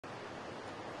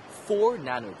4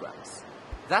 nanograms.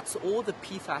 That's all the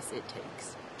PFAS it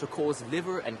takes to cause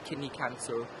liver and kidney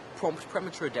cancer, prompt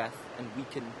premature death, and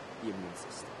weaken the immune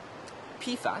system.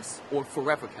 PFAS, or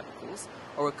forever chemicals,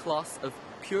 are a class of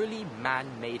purely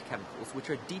man-made chemicals which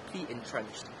are deeply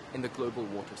entrenched in the global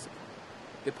water supply.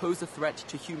 They pose a threat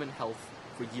to human health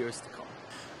for years to come.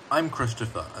 I'm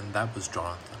Christopher, and that was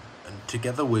Jonathan, and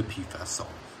together we're PFAS Solve.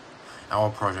 Our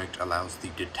project allows the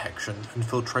detection and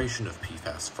filtration of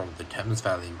PFAS from the Thames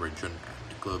Valley region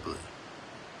and globally.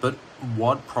 But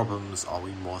what problems are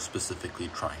we more specifically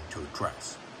trying to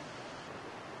address?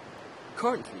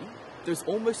 Currently, there's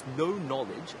almost no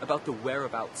knowledge about the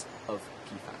whereabouts of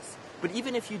PFAS. But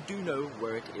even if you do know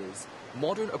where it is,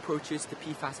 modern approaches to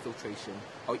PFAS filtration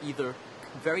are either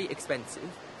very expensive,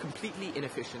 completely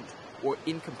inefficient, or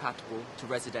incompatible to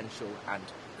residential and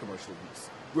commercial use.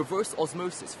 Reverse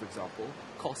osmosis, for example,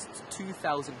 costs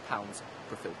 £2,000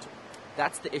 per filter.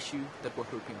 That's the issue that we're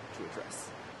hoping to address.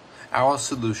 Our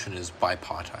solution is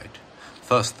bipartite.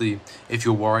 Firstly, if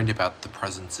you're worried about the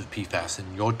presence of PFAS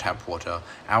in your tap water,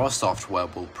 our software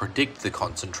will predict the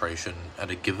concentration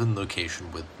at a given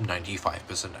location with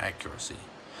 95% accuracy.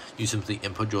 You simply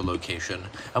input your location,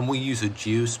 and we use a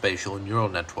geospatial neural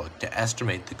network to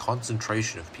estimate the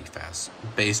concentration of PFAS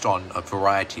based on a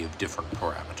variety of different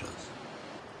parameters.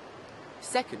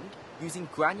 Second, using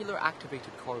granular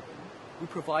activated carbon, we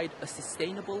provide a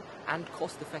sustainable and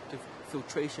cost-effective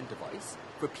filtration device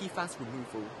for PFAS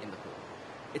removal in the home.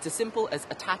 It's as simple as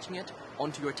attaching it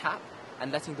onto your tap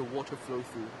and letting the water flow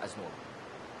through as normal.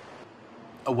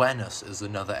 Awareness is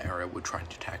another area we're trying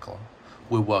to tackle.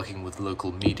 We're working with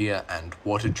local media and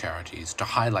water charities to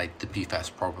highlight the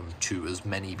PFAS problem to as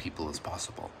many people as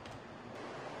possible.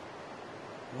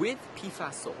 With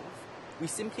PFAS Solve, we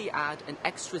simply add an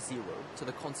extra 0 to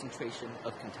the concentration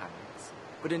of contaminants.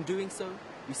 But in doing so,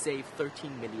 we save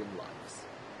 13 million lives.